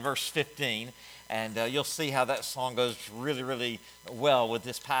verse 15, and you'll see how that song goes really, really well with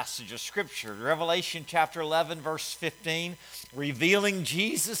this passage of Scripture. Revelation chapter 11, verse 15, revealing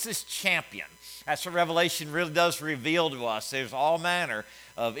Jesus as champion. That's what Revelation really does reveal to us. There's all manner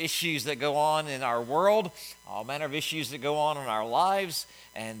of issues that go on in our world, all manner of issues that go on in our lives,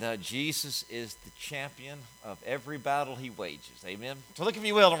 and Jesus is the champion of every battle he wages. Amen? So look, if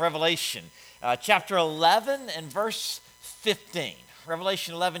you will, in Revelation chapter 11 and verse 15.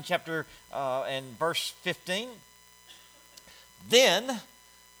 Revelation 11, chapter and verse 15. Then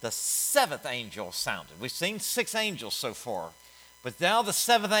the seventh angel sounded. We've seen 6 angels so far, but now the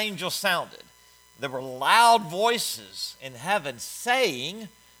seventh angel sounded. There were loud voices in heaven saying,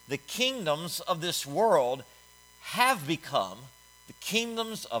 the kingdoms of this world have become the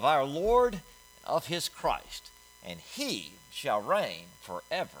kingdoms of our Lord and of his Christ, and he shall reign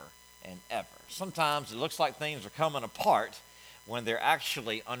forever and ever. Sometimes it looks like things are coming apart when they're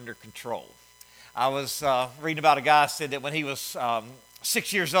actually under control. I was reading about a guy who said that when he was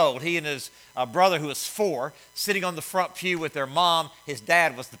 6 years old, he and his brother, who was 4, sitting on the front pew with their mom, his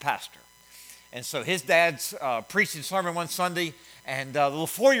dad was the pastor. And so his dad's preaching sermon one Sunday, and the little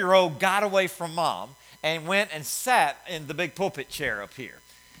 4-year-old got away from mom and went and sat in the big pulpit chair up here.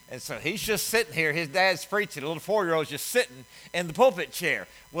 And so he's just sitting here. His dad's preaching. The little 4-year-old's just sitting in the pulpit chair.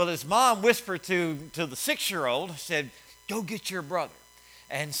 Well, his mom whispered to the 6-year-old, said, go get your brother.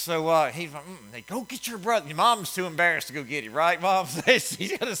 And so he's like, go get your brother. Your mom's too embarrassed to go get him, right? Mom says he's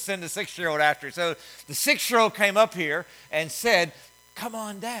going to send the 6-year-old after. So the 6-year-old came up here and said, come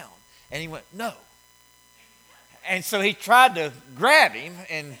on down. And he went, no. And so he tried to grab him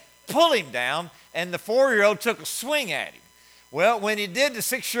and pull him down, and the 4-year-old took a swing at him. Well, when he did, the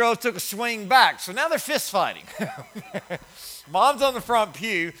 6-year-old took a swing back. So now they're fist fighting. Mom's on the front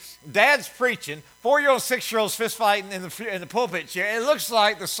pew, dad's preaching, 4-year-old, 6-year-old's fist fighting in the pulpit chair. It looks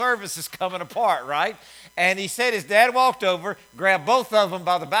like the service is coming apart, right? And he said his dad walked over, grabbed both of them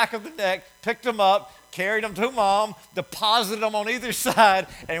by the back of the neck, picked them up, carried them to mom, deposited them on either side,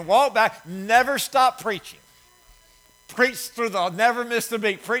 and walked back, never stopped preaching. Preached through never missed a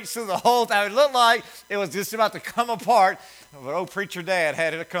beat, preached through the whole time. It looked like it was just about to come apart, but old preacher dad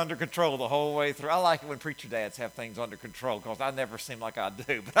had it under control the whole way through. I like it when preacher dads have things under control, because I never seem like I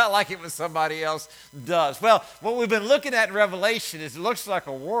do, but I like it when somebody else does. Well, what we've been looking at in Revelation is it looks like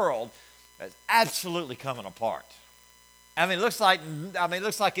a world that's absolutely coming apart. It looks like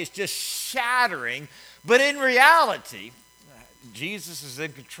it's just shattering, but in reality, Jesus is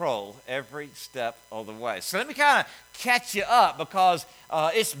in control every step of the way. So let me kind of catch you up, because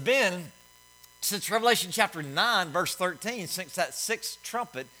it's been since Revelation chapter 9, verse 13, since that 6th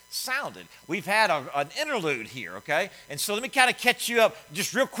trumpet sounded. We've had an interlude here, okay? And so let me kind of catch you up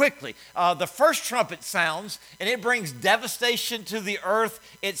just real quickly. The first trumpet sounds, and it brings devastation to the earth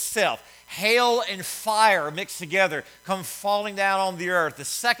itself. Hail and fire mixed together come falling down on the earth. The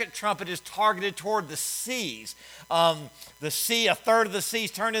second trumpet is targeted toward the seas. The sea, a third of the seas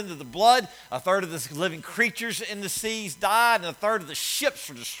turned into the blood, a third of the living creatures in the seas died, and a third of the ships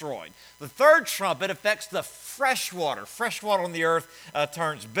were destroyed. The third trumpet affects the fresh water. Fresh water on the earth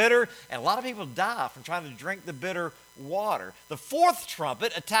turns bitter, and a lot of people die from trying to drink the bitter water. The fourth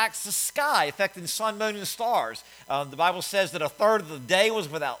trumpet attacks the sky, affecting sun, moon, and stars. The Bible says that a third of the day was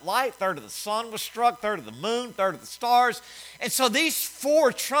without light, a third of the sun was struck, a third of the moon, a third of the stars. And so these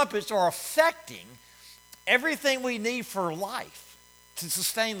 4 trumpets are affecting everything we need for life, to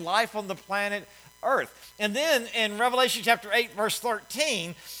sustain life on the planet Earth. And then in Revelation chapter 8, verse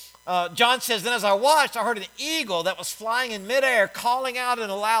 13, John says, then as I watched, I heard an eagle that was flying in midair, calling out in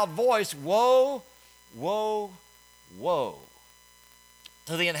a loud voice, woe, woe, woe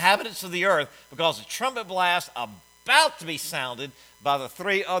to the inhabitants of the earth, because the trumpet blast about to be sounded by the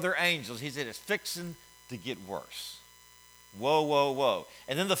 3 other angels. He said, it's fixing to get worse. Whoa, whoa, whoa.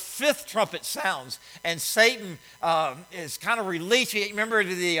 And then the 5th trumpet sounds, and Satan is kind of released. You remember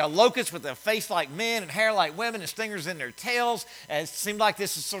the locusts with a face like men and hair like women and stingers in their tails. And it seemed like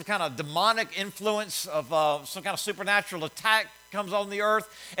this is some kind of demonic influence of some kind of supernatural attack comes on the earth.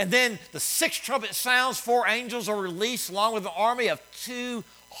 And then the 6th trumpet sounds, 4 angels are released along with an army of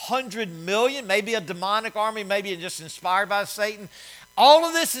 200 million, maybe a demonic army, maybe just inspired by Satan. All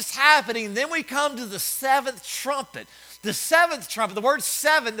of this is happening. And then we come to the 7th trumpet. The 7th trumpet, the word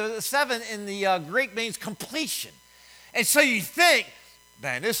seven, the 7 in the Greek means completion. And so you think,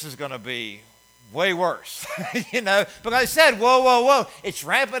 man, this is going to be way worse, because I said, whoa, whoa, whoa, it's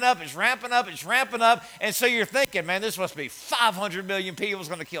ramping up, it's ramping up, it's ramping up. And so you're thinking, man, this must be 500 million people, it's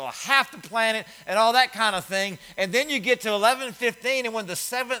going to kill half the planet and all that kind of thing. And then you get to 11:15, and when the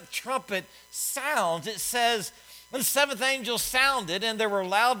 7th trumpet sounds, it says, When the seventh angel sounded, and there were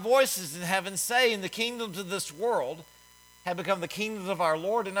loud voices in heaven saying, the kingdoms of this world have become the kingdoms of our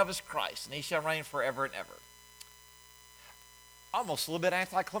Lord and of his Christ, and he shall reign forever and ever. Almost a little bit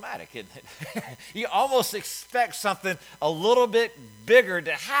anticlimactic, isn't it? You almost expect something a little bit bigger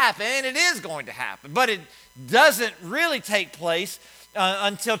to happen, and it is going to happen, but it doesn't really take place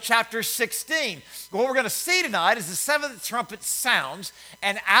until chapter 16. What we're going to see tonight is the seventh trumpet sounds,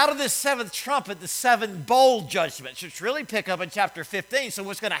 and out of this seventh trumpet, the seven bowl judgments, which really pick up in chapter 15. So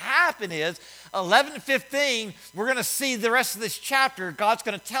what's going to happen is 11 to 15, we're going to see the rest of this chapter. God's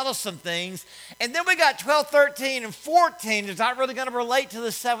going to tell us some things. And then we got 12, 13, and 14. It's not really going to relate to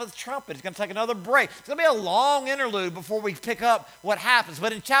the seventh trumpet. It's going to take another break. It's going to be a long interlude before we pick up what happens.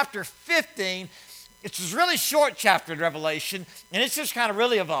 But in chapter 15, it's a really short chapter in Revelation, and it's just kind of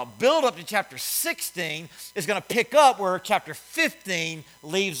really of a build-up to chapter 16. Is going to pick up where chapter 15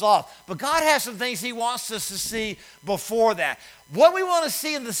 leaves off. But God has some things he wants us to see before that. What we want to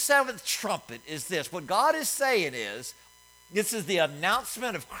see in the seventh trumpet is this. What God is saying is, this is the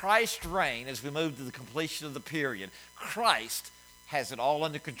announcement of Christ's reign as we move to the completion of the period. Christ has it all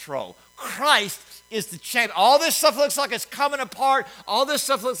under control. Christ is the champion. All this stuff looks like it's coming apart. All this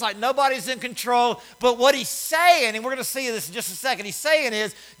stuff looks like nobody's in control. But what he's saying, and we're going to see this in just a second, he's saying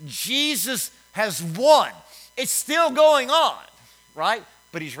is Jesus has won. It's still going on, right?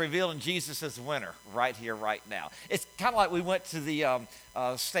 But he's revealing Jesus as the winner right here, right now. It's kind of like we went to the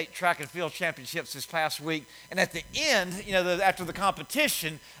state track and field championships this past week, and at the end, after the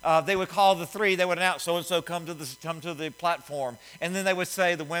competition, they would call the three. They would announce so-and-so come to the platform, and then they would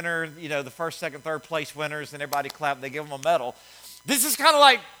say the winner, the first, second, third place winners, and everybody clapped. And they give them a medal. This is kind of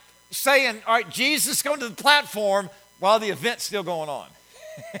like saying, all right, Jesus come to the platform while the event's still going on.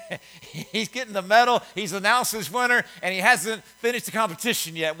 He's getting the medal, he's announced his winner, and he hasn't finished the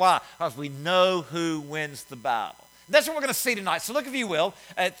competition yet. Why? Because we know who wins the battle. That's what we're going to see tonight. So look, if you will,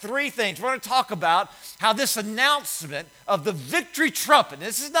 at three things. We're going to talk about how this announcement of the victory trumpet,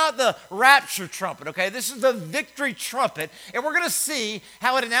 this is not the rapture trumpet, okay? This is the victory trumpet, and we're going to see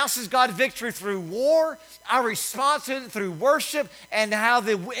how it announces God's victory through war, our response to it through worship, and how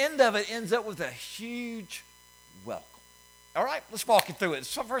the end of it ends up with a huge welcome. All right, let's walk you through it.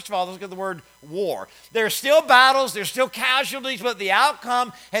 So first of all, let's look at the word war. There's still battles, there's still casualties, but the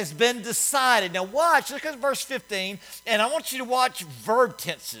outcome has been decided. Now watch, look at verse 15, and I want you to watch verb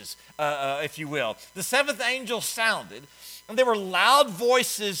tenses, if you will. The seventh angel sounded, and there were loud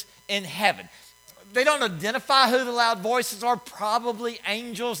voices in heaven. They don't identify who the loud voices are, probably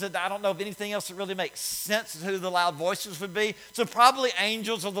angels. I don't know of anything else that really makes sense as who the loud voices would be. So probably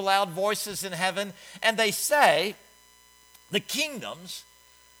angels are the loud voices in heaven, and they say, the kingdoms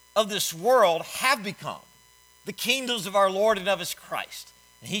of this world have become the kingdoms of our Lord and of his Christ,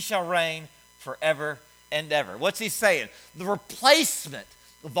 and he shall reign forever and ever. What's he saying? The replacement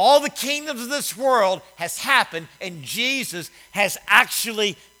of all the kingdoms of this world has happened, and Jesus has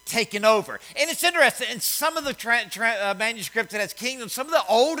actually taken over. And it's interesting, in some of the manuscripts that has kingdom, some of the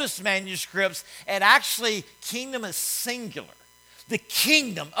oldest manuscripts, and actually kingdom is singular. The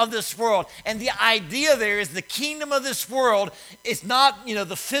kingdom of this world. And the idea there is the kingdom of this world is not,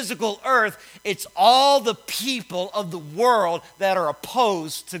 the physical earth. It's all the people of the world that are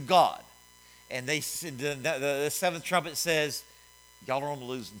opposed to God. And the seventh trumpet says, y'all are on the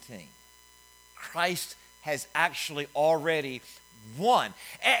losing team. Christ has actually already won.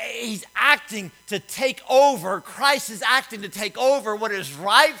 He's acting to take over. Christ is acting to take over what is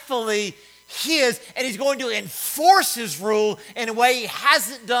rightfully his, and he's going to enforce his rule in a way he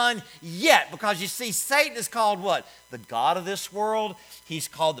hasn't done yet. Because you see, Satan is called what? The god of this world. He's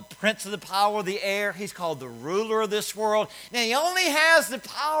called the prince of the power of the air. He's called the ruler of this world. Now, he only has the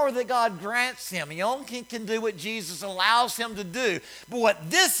power that God grants him. He only can do what Jesus allows him to do. But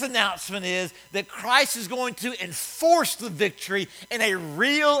what this announcement is, that Christ is going to enforce the victory in a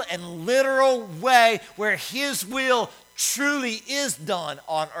real and literal way where his will truly is done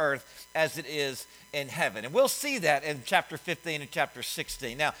on earth as it is in heaven. And we'll see that in chapter 15 and chapter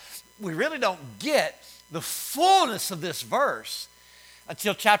 16. Now, we really don't get the fullness of this verse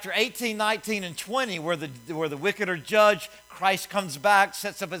until chapter 18, 19, and 20, where the wicked are judged. Christ comes back,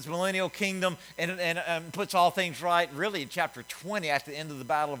 sets up his millennial kingdom, and puts all things right, really in chapter 20 at the end of the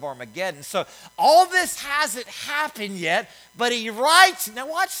Battle of Armageddon. So all this hasn't happened yet, but he writes, now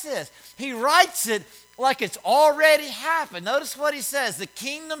watch this, he writes it like it's already happened. Notice what he says, the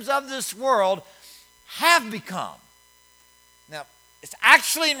kingdoms of this world have become. Now, it's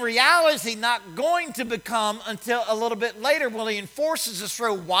actually in reality not going to become until a little bit later when he enforces this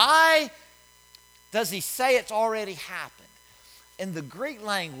through. Why does he say it's already happened? In the Greek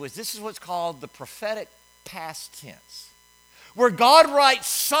language, this is what's called the prophetic past tense, where God writes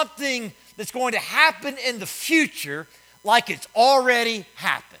something that's going to happen in the future like it's already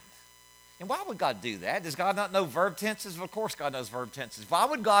happened. And why would God do that? Does God not know verb tenses? Of course God knows verb tenses. Why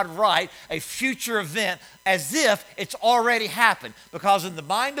would God write a future event as if it's already happened? Because in the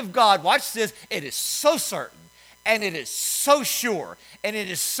mind of God, watch this, it is so certain and it is so sure and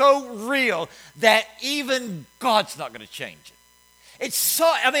it is so real that even God's not going to change it. It's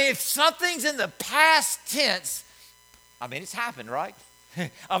so, if something's in the past tense, it's happened, right?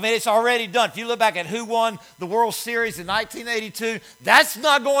 It's already done. If you look back at who won the World Series in 1982, that's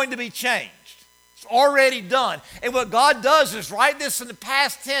not going to be changed. It's already done. And what God does is write this in the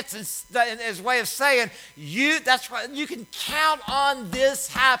past tense as a way of saying, that's why you can count on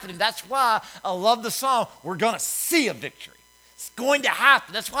this happening. That's why I love the song, we're going to see a victory. It's going to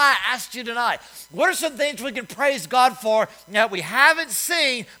happen. That's why I asked you tonight, what are some things we can praise God for that we haven't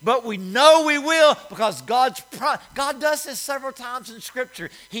seen, but we know we will, because God does this several times in Scripture.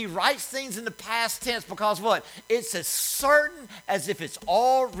 He writes things in the past tense because what? It's as certain as if it's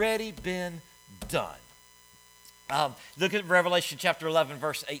already been done. Look at Revelation chapter 11,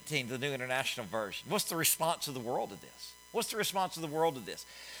 verse 18, the New International Version. What's the response of the world to this? What's the response of the world to this?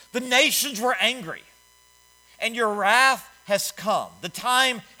 The nations were angry, and your wrath has come. The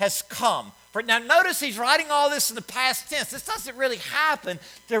time has come. Now notice he's writing all this in the past tense. This doesn't really happen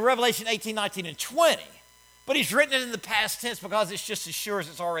to Revelation 18, 19, and 20. But he's written it in the past tense because it's just as sure as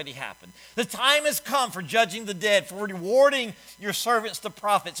it's already happened. The time has come for judging the dead, for rewarding your servants the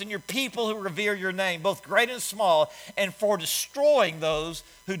prophets, and your people who revere your name, both great and small, and for destroying those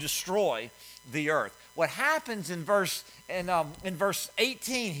who destroy the earth. What happens in verse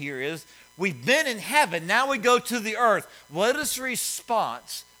 18 here is, we've been in heaven, now we go to the earth. What is the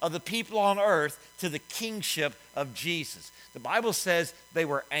response of the people on earth to the kingship of Jesus? The Bible says they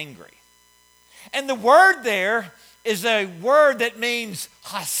were angry. And the word there is a word that means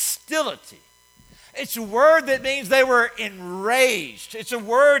hostility. It's a word that means they were enraged. It's a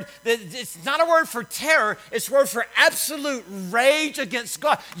word it's not a word for terror, it's a word for absolute rage against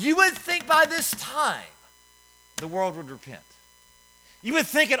God. You would think by this time the world would repent. You would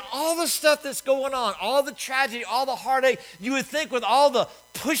think at all the stuff that's going on, all the tragedy, all the heartache, you would think with all the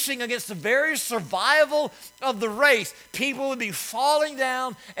pushing against the very survival of the race, people would be falling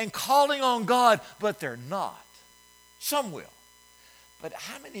down and calling on God, but they're not. Some will. But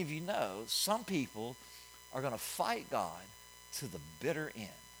how many of you know some people are going to fight God to the bitter end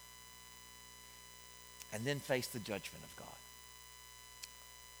and then face the judgment of God?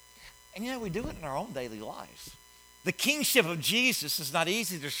 And we do it in our own daily lives. The kingship of Jesus is not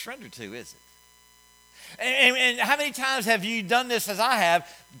easy to surrender to, is it? And how many times have you done this as I have?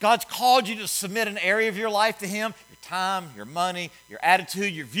 God's called you to submit an area of your life to Him, your time, your money, your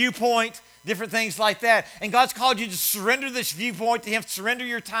attitude, your viewpoint, different things like that. And God's called you to surrender this viewpoint to Him, surrender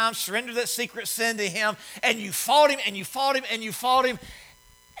your time, surrender that secret sin to Him. And you fought Him, and you fought Him, and you fought Him.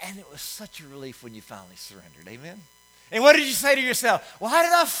 And it was such a relief when you finally surrendered. Amen? And what did you say to yourself? Why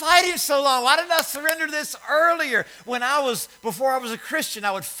did I fight Him so long? Why didn't I surrender this earlier? Before I was a Christian,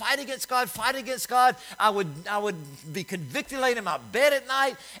 I would fight against God. I would be convicted late in my bed at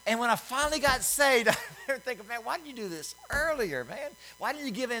night. And when I finally got saved, I remember thinking, man, why didn't you do this earlier, man? Why didn't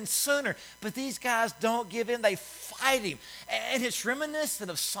you give in sooner? But these guys don't give in. They fight Him. And it's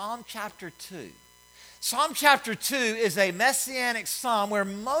reminiscent of Psalm chapter 2. Psalm chapter 2 is a messianic psalm where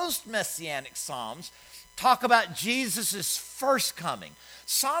most messianic psalms talk about Jesus' first coming.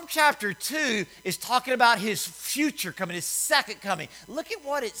 Psalm chapter 2 is talking about His future coming, His second coming. Look at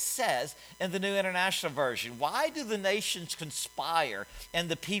what it says in the New International Version. Why do the nations conspire and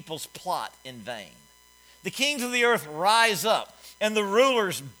the peoples plot in vain? The kings of the earth rise up, and the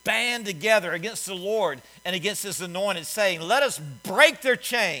rulers band together against the Lord and against His anointed, saying, let us break their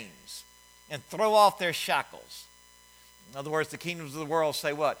chains and throw off their shackles. In other words, the kingdoms of the world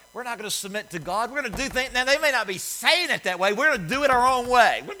say what? We're not going to submit to God. We're going to do things. Now, they may not be saying it that way. We're going to do it our own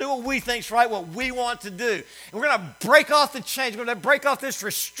way. We're going to do what we think's right, what we want to do. And we're going to break off the chains. We're going to break off this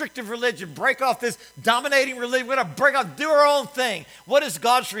restrictive religion, break off this dominating religion. We're going to do our own thing. What is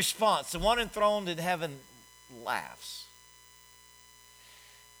God's response? The one enthroned in heaven laughs.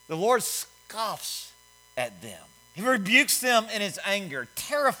 The Lord scoffs at them. He rebukes them in His anger,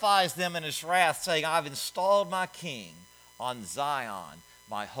 terrifies them in His wrath, saying, I've installed my king on Zion,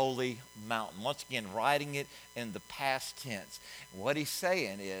 my holy mountain. Once again, writing it in the past tense. What He's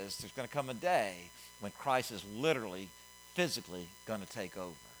saying is there's going to come a day when Christ is literally, physically going to take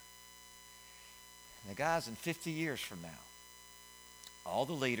over. Now, guys, in 50 years from now, all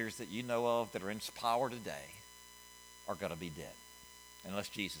the leaders that you know of that are in power today are going to be dead, unless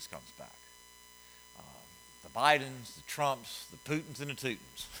Jesus comes back. the Bidens, the Trumps, the Putins, and the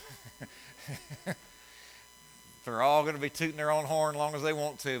Tutins. They're all going to be tooting their own horn as long as they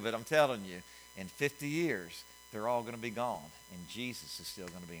want to, but I'm telling you, in 50 years, they're all going to be gone, and Jesus is still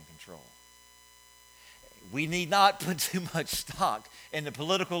going to be in control. We need not put too much stock in the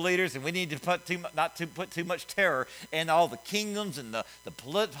political leaders, and we need to not put too much terror in all the kingdoms and the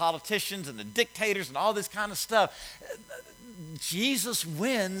politicians and the dictators and all this kind of stuff. Jesus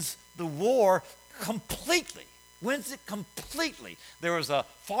wins the war completely. Wins it completely. There was a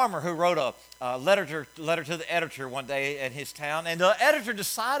farmer who wrote a letter to the editor one day in his town, and the editor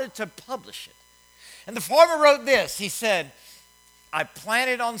decided to publish it. And the farmer wrote this. He said, I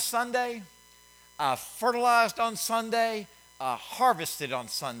planted on Sunday, I fertilized on Sunday, I harvested on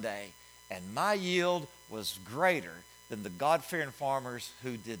Sunday, and my yield was greater than the God-fearing farmers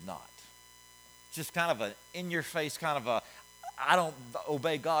who did not. Just kind of an in-your-face kind of a, I don't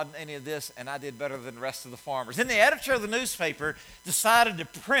obey God in any of this, and I did better than the rest of the farmers. Then the editor of the newspaper decided to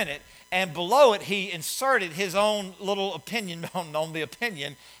print it, and below it he inserted his own little opinion on the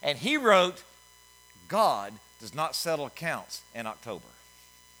opinion, and he wrote, God does not settle accounts in October.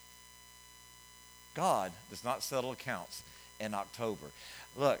 God does not settle accounts in October.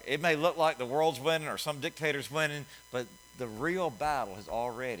 Look, it may look like the world's winning or some dictator's winning, but the real battle has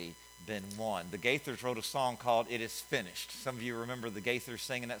already been won. The Gaithers wrote a song called It Is Finished. Some of you remember the Gaithers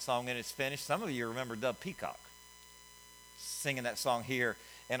singing that song, It Is Finished. Some of you remember Dub Peacock singing that song here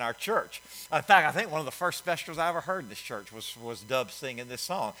in our church. In fact, I think one of the first specials I ever heard in this church was Dub singing this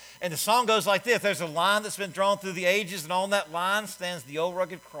song. And the song goes like this. There's a line that's been drawn through the ages, and on that line stands the old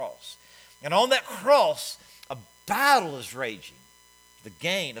rugged cross. And on that cross, a battle is raging. The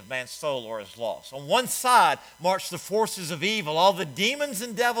gain of man's soul or his loss. On one side march the forces of evil, all the demons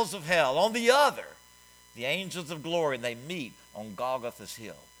and devils of hell. On the other, the angels of glory, and they meet on Golgotha's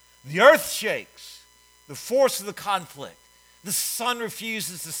hill. The earth shakes, the force of the conflict. The sun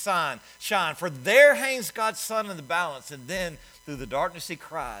refuses to shine, for there hangs God's Son in the balance, and then through the darkness he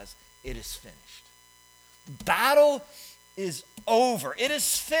cries, it is finished. The battle is over. It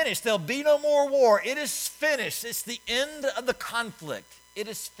is finished. There'll be no more war. It is finished. It's the end of the conflict. It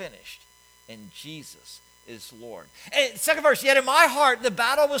is finished. And Jesus is Lord. And second verse, yet in my heart the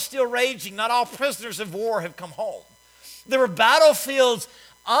battle was still raging. Not all prisoners of war have come home. There were battlefields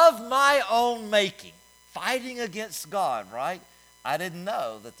of my own making, fighting against God, right? I didn't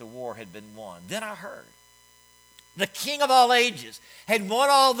know that the war had been won. Then I heard. The King of all ages had won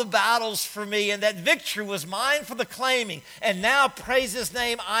all the battles for me, and that victory was mine for the claiming. And now, praise his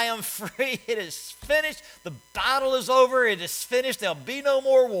name, I am free. It is finished. The battle is over. It is finished. There'll be no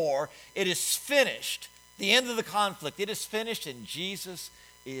more war. It is finished. The end of the conflict. It is finished, and Jesus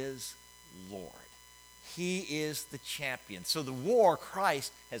is Lord. He is the champion. So the war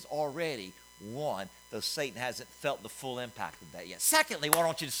Christ has already won, though Satan hasn't felt the full impact of that yet. Secondly, what I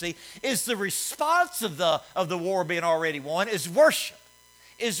want you to see is the response of the war being already won is worship.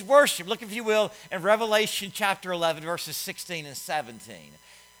 Is worship. Look, if you will, in Revelation chapter 11, verses 16 and 17.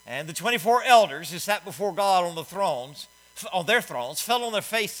 And the 24 elders who sat before God on their thrones, fell on their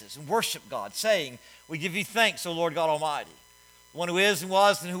faces and worshiped God, saying, we give you thanks, O Lord God Almighty, one who is and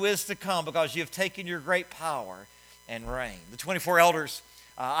was and who is to come, because you have taken your great power and reign. The 24 elders,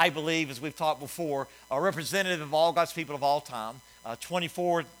 I believe, as we've talked before, are representative of all God's people of all time.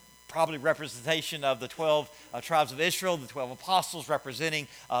 24, probably representation of the 12 tribes of Israel, the 12 apostles representing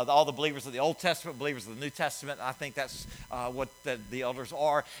all the believers of the Old Testament, believers of the New Testament. I think that's what the elders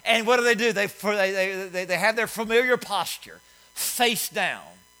are. And what do? They have their familiar posture, face down,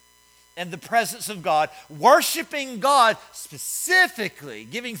 in the presence of God, worshiping God specifically,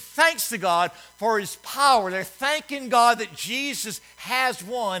 giving thanks to God for his power. They're thanking God that Jesus has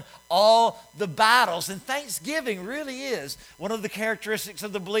won all the battles. And thanksgiving really is one of the characteristics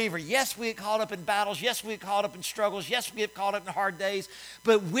of the believer. Yes, we get caught up in battles. Yes, we get caught up in struggles. Yes, we get caught up in hard days.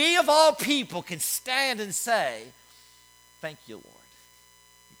 But we of all people can stand and say, thank you, Lord.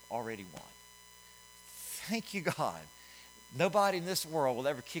 You've already won. Thank you, God. Nobody in this world will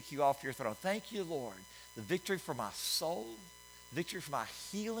ever kick you off your throne. Thank you, Lord. The victory for my soul, the victory for my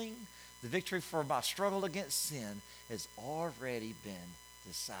healing, the victory for my struggle against sin has already been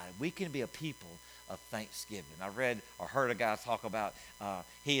decided. We can be a people of thanksgiving. I read or heard a guy talk about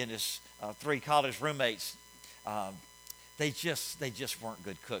he and his 3 college roommates. They just weren't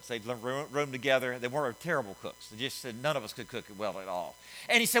good cooks. They roomed together. They weren't terrible cooks. They just said none of us could cook it well at all.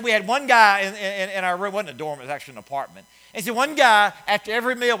 And he said we had one guy in our room. It wasn't a dorm. It was actually an apartment. And he said one guy after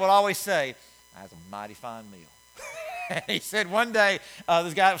every meal would always say, "That's a mighty fine meal." And he said one day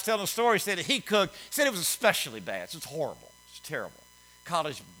this guy was telling a story. He said that he cooked. He said it was especially bad. It was horrible. It was terrible.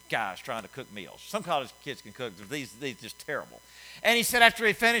 College guys trying to cook meals. Some college kids can cook, but these just terrible. And he said after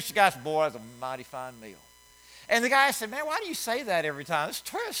he finished, the guy said, boy, that was a mighty fine meal. And the guy said, man, why do you say that every time?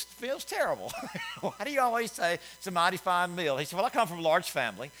 This feels terrible. Why do you always say it's a mighty fine meal? He said, well, I come from a large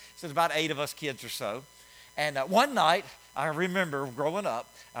family. He said, about 8 of us kids or so. And one night, I remember growing up,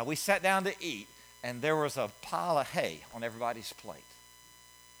 we sat down to eat, and there was a pile of hay on everybody's plate.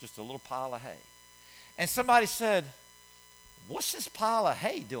 Just a little pile of hay. And somebody said, what's this pile of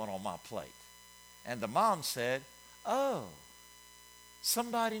hay doing on my plate? And the mom said, oh,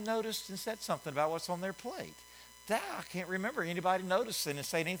 somebody noticed and said something about what's on their plate. I can't remember anybody noticing and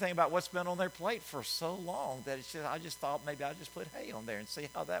saying anything about what's been on their plate for so long that I just thought maybe I'd just put hay on there and see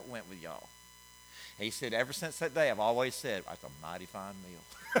how that went with y'all. And he said, ever since that day, I've always said, that's a mighty fine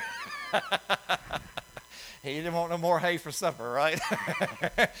meal. He didn't want no more hay for supper, right?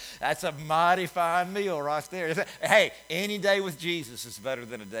 That's a mighty fine meal right there. Hey, any day with Jesus is better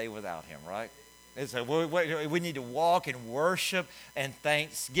than a day without him, right? So we need to walk in worship and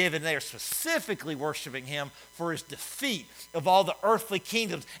thanksgiving. They are specifically worshiping him for his defeat of all the earthly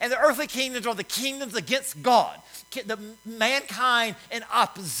kingdoms. And the earthly kingdoms are the kingdoms against God. The mankind in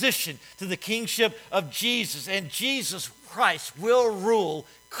opposition to the kingship of Jesus. And Jesus Christ will rule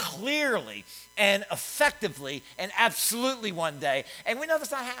clearly and effectively and absolutely one day. And we know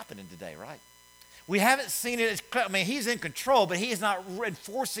that's not happening today, right? We haven't seen it. He's in control, but he is not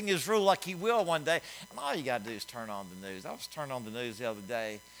enforcing his rule like he will one day. And all you got to do is turn on the news. I was turning on the news the other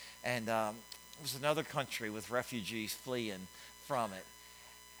day, and it was another country with refugees fleeing from it.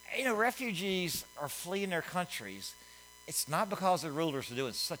 You know, refugees are fleeing their countries. It's not because their rulers are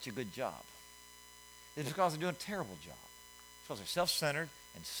doing such a good job. It's because they're doing a terrible job. It's because they're self-centered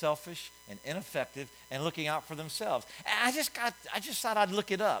and selfish and ineffective and looking out for themselves. And I just thought I'd look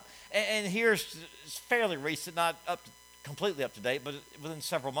it up. And here's, it's fairly recent, not completely up to date, but within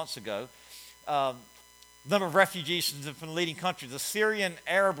several months ago, the number of refugees from the leading countries. The Syrian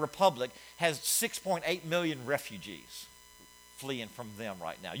Arab Republic has 6.8 million refugees fleeing from them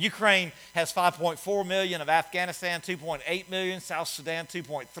right now. Ukraine has 5.4 million, of Afghanistan 2.8 million, South Sudan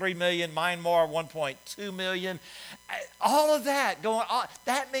 2.3 million, Myanmar 1.2 million. All of that going on,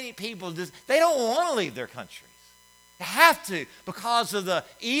 that many people, they don't want to leave their countries. They have to because of the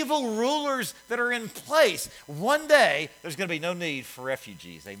evil rulers that are in place. One day, there's going to be no need for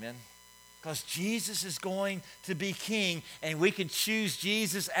refugees, amen? Because Jesus is going to be king, and we can choose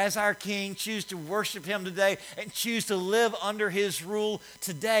Jesus as our king, choose to worship him today, and choose to live under his rule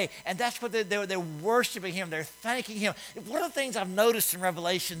today. And that's what they're worshiping him. They're thanking him. One of the things I've noticed in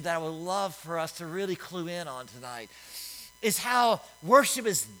Revelation that I would love for us to really clue in on tonight is how worship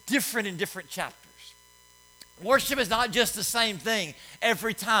is different in different chapters. Worship is not just the same thing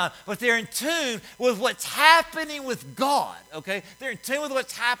every time, but they're in tune with what's happening with God, okay? They're in tune with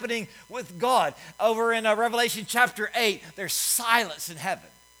what's happening with God. Over in Revelation chapter 8, there's silence in heaven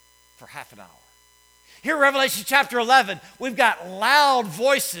for half an hour. Here in Revelation chapter 11, we've got loud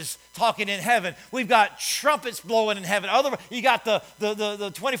voices talking in heaven. We've got trumpets blowing in heaven. You got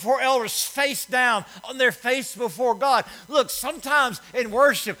the 24 elders face down on their face before God. Look, sometimes in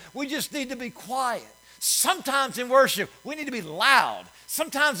worship, we just need to be quiet. Sometimes in worship, we need to be loud.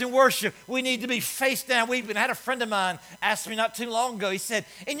 Sometimes in worship, we need to be face down. We even had a friend of mine ask me not too long ago. He said,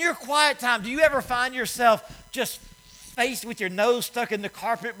 in your quiet time, do you ever find yourself just face with your nose stuck in the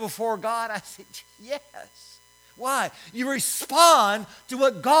carpet before God? I said, yes. Why? You respond to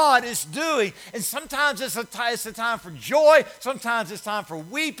what God is doing. And sometimes it's a time for joy. Sometimes it's time for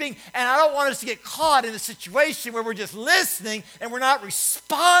weeping. And I don't want us to get caught in a situation where we're just listening and we're not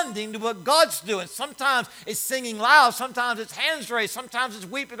responding to what God's doing. Sometimes it's singing loud. Sometimes it's hands raised. Sometimes it's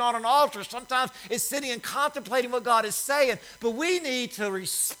weeping on an altar. Sometimes it's sitting and contemplating what God is saying. But we need to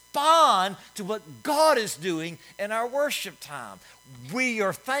respond to what God is doing in our worship time. We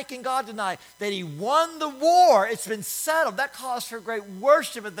are thanking God tonight that he won the war. It's been settled. That calls for great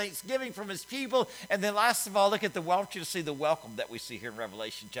worship and thanksgiving from his people. And then last of all, I want you to see the welcome that we see here in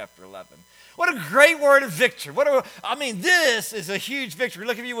Revelation chapter 11. What a great word of victory. This is a huge victory.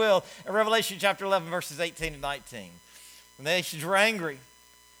 Look, if you will, at Revelation chapter 11, verses 18 and 19. When the nations were angry,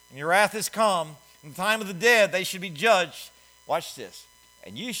 and your wrath is come, in the time of the dead they should be judged. Watch this.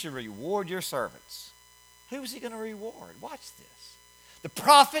 And you should reward your servants. Who is he going to reward? Watch this. The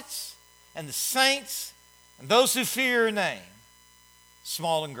prophets and the saints and those who fear your name,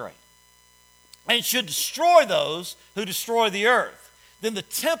 small and great. And should destroy those who destroy the earth. Then the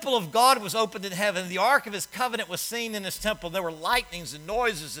temple of God was opened in heaven. The ark of his covenant was seen in his temple. There were lightnings and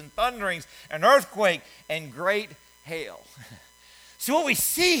noises and thunderings, an earthquake and great hail. So what we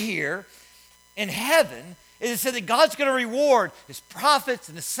see here in heaven It said that God's going to reward his prophets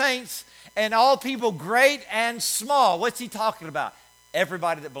and the saints and all people great and small. What's he talking about?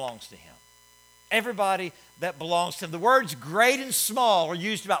 Everybody that belongs to him. Everybody that belongs to him. The words great and small are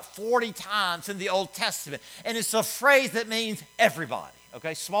used about 40 times in the Old Testament. And it's a phrase that means everybody.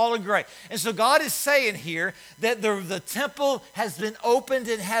 Okay, small and great. And so God is saying here that the temple has been opened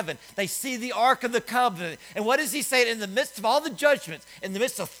in heaven. They see the Ark of the Covenant. And what does he say? In the midst of all the judgments, in the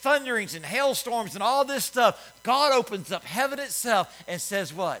midst of thunderings and hailstorms and all this stuff, God opens up heaven itself and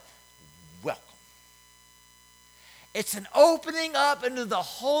says what? Welcome. It's an opening up into the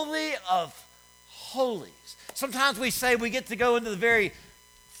Holy of Holies. Sometimes we say we get to go into the very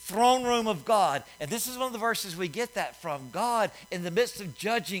throne room of God. And this is one of the verses we get that from. God, in the midst of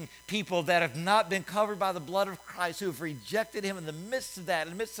judging people that have not been covered by the blood of Christ, who have rejected him, in the midst of that,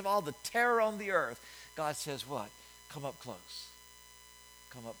 in the midst of all the terror on the earth, God says what? Come up close.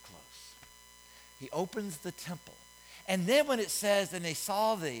 Come up close. He opens the temple. And then when it says, and they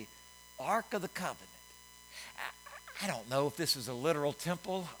saw the Ark of the Covenant, I don't know if this is a literal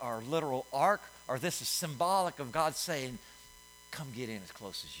temple or a literal ark, or this is symbolic of God saying, come get in as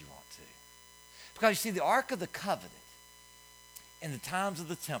close as you want to. Because you see, the Ark of the Covenant in the times of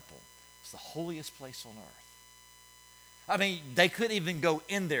the temple was the holiest place on earth. I mean, they couldn't even go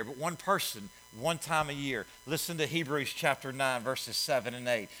in there, but one person, one time a year. Listen to Hebrews chapter 9, verses 7 and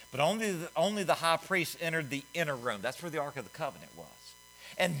 8. But only the high priest entered the inner room. That's where the Ark of the Covenant was.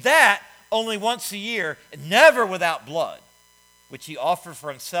 And that only once a year, and never without blood, which he offered for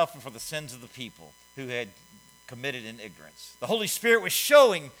himself and for the sins of the people who had committed in ignorance. The Holy Spirit was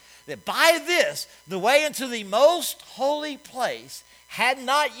showing that by this, the way into the most holy place had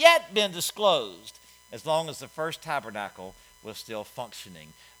not yet been disclosed, as long as the first tabernacle was still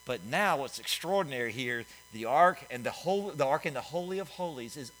functioning. But now what's extraordinary here, the Ark and the Holy of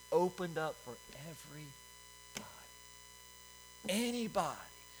Holies is opened up for everybody. Anybody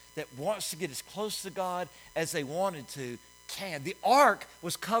that wants to get as close to God as they wanted to can. The ark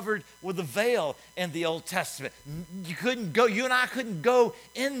was covered with a veil in the Old Testament. You and I couldn't go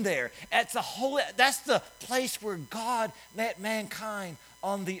in there. That's the place where God met mankind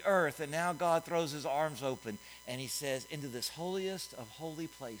on the earth. And now God throws his arms open and he says, into this holiest of holy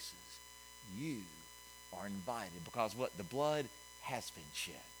places, you are invited. Because what? The blood has been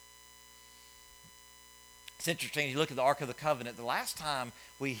shed. It's interesting, you look at the Ark of the Covenant. The last time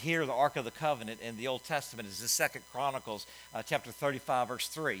we hear the Ark of the Covenant in the Old Testament is the 2 Chronicles, chapter 35, verse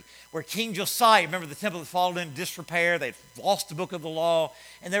 3, where King Josiah, remember the temple had fallen into disrepair, they'd lost the book of the law,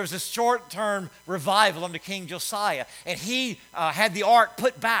 and there was a short-term revival under King Josiah, and he had the Ark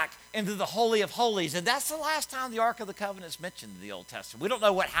put back into the Holy of Holies, and that's the last time the Ark of the Covenant is mentioned in the Old Testament. We don't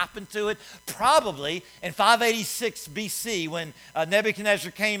know what happened to it. Probably in 586 BC, when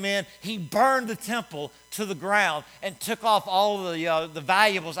Nebuchadnezzar came in, he burned the temple to the ground and took off all of the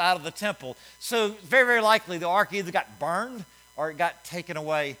valuables out of the temple. So very, very likely the ark either got burned or it got taken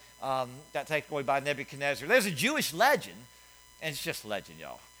away by Nebuchadnezzar. There's a Jewish legend, and it's just legend,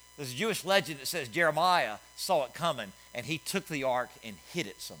 y'all. There's a Jewish legend that says Jeremiah saw it coming and he took the ark and hid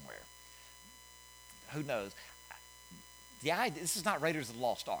it somewhere. Who knows? This is not Raiders of the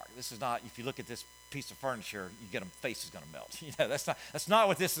Lost Ark. This is not, if you look at this piece of furniture, you get a face is going to melt. That's not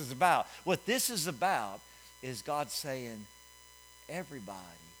what this is about. What this is about is God saying everybody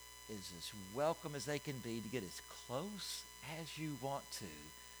is as welcome as they can be to get as close as you want to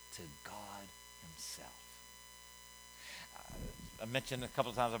God himself. I mentioned a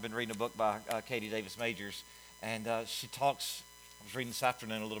couple of times I've been reading a book by Katie Davis Majors, and she talks, I was reading this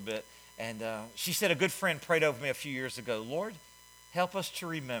afternoon a little bit, and she said a good friend prayed over me a few years ago, Lord, help us to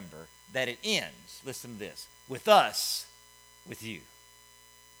remember that it ends, listen to this, with us, with you.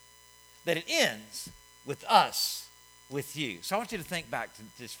 That it ends with us, with you. So I want you to think back to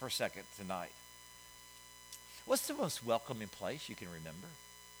this for a second tonight. What's the most welcoming place you can remember?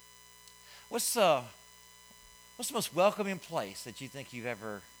 What's the most welcoming place that you think you've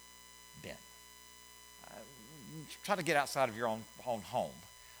ever been? Try to get outside of your own home.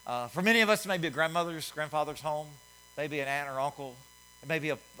 For many of us, it may be a grandmother's, grandfather's home, maybe an aunt or uncle, maybe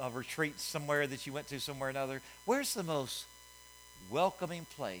a retreat somewhere that you went to somewhere or another. Where's the most welcoming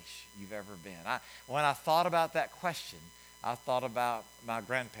place you've ever been? When I thought about that question, I thought about my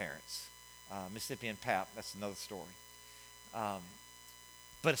grandparents, Mississippi and Pap. That's another story.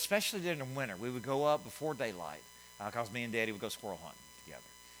 But especially during the winter, we would go up before daylight because me and Daddy would go squirrel hunting together.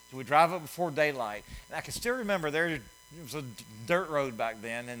 So we'd drive up before daylight, and I can still remember there was a dirt road back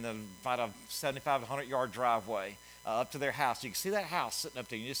then, and about a 75 to 100-yard driveway up to their house. You can see that house sitting up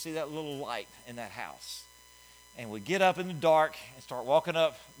there. You just see that little light in that house. And we'd get up in the dark and start walking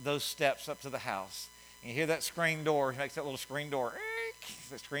up those steps up to the house. And you hear that screen door. He makes that little screen door.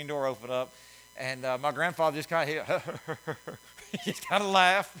 That screen door open up. And my grandfather just kind of just kind of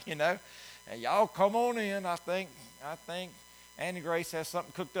laughed, you know. And y'all come on in. I think Andy Grace has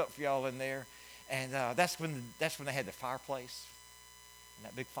something cooked up for y'all in there. And that's when they had the fireplace. And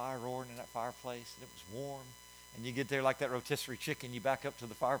that big fire roaring in that fireplace. And it was warm. And you get there like that rotisserie chicken, you back up to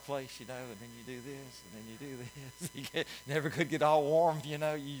the fireplace, you know, and then you do this, and then you do this. You never could get all warm, you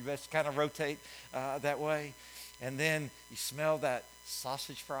know. You best kind of rotate that way. And then you smell that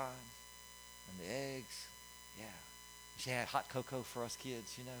sausage frying and the eggs. Yeah. She had hot cocoa for us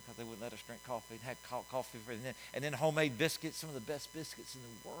kids, you know, because they wouldn't let us drink coffee. And had coffee for and then homemade biscuits, some of the best biscuits in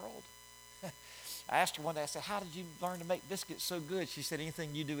the world. I asked her one day, I said, how did you learn to make biscuits so good? She said, anything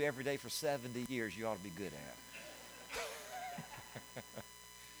you do every day for 70 years, you ought to be good at.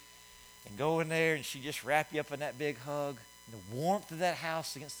 And go in there, and she just wrap you up in that big hug. And the warmth of that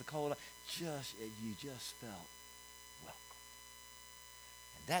house against the cold, you just felt welcome.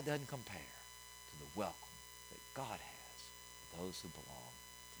 And that doesn't compare to the welcome that God has for those who belong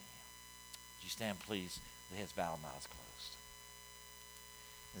to him. Would you stand, please, with heads bowed and eyes closed?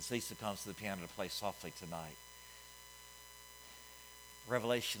 As Lisa comes to the piano to play softly tonight,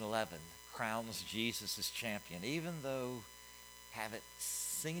 Revelation 11 crowns Jesus as champion, even though haven't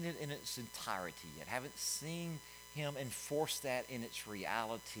seen it in its entirety yet, haven't seen him enforce that in its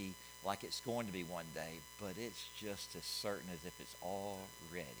reality like it's going to be one day, but it's just as certain as if it's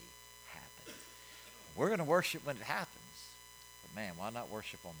already happened. We're going to worship when it happens, but man, why not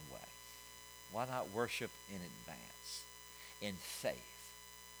worship on the way? Why not worship in advance, in faith,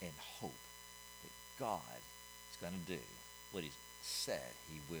 in hope that God is going to do what he's said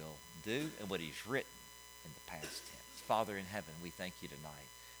he will do and what he's written in the past tense. Father in heaven, we thank you tonight.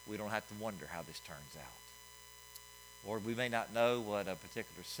 We don't have to wonder how this turns out. Lord, we may not know what a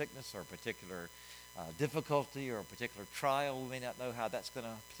particular sickness or a particular difficulty or a particular trial, we may not know how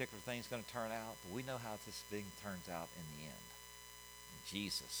particular thing's going to turn out, but we know how this thing turns out in the end. And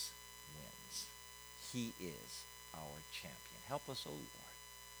Jesus wins. He is our champion. Help us, O Lord,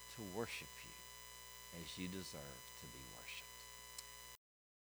 to worship you as you deserve to be worshipped.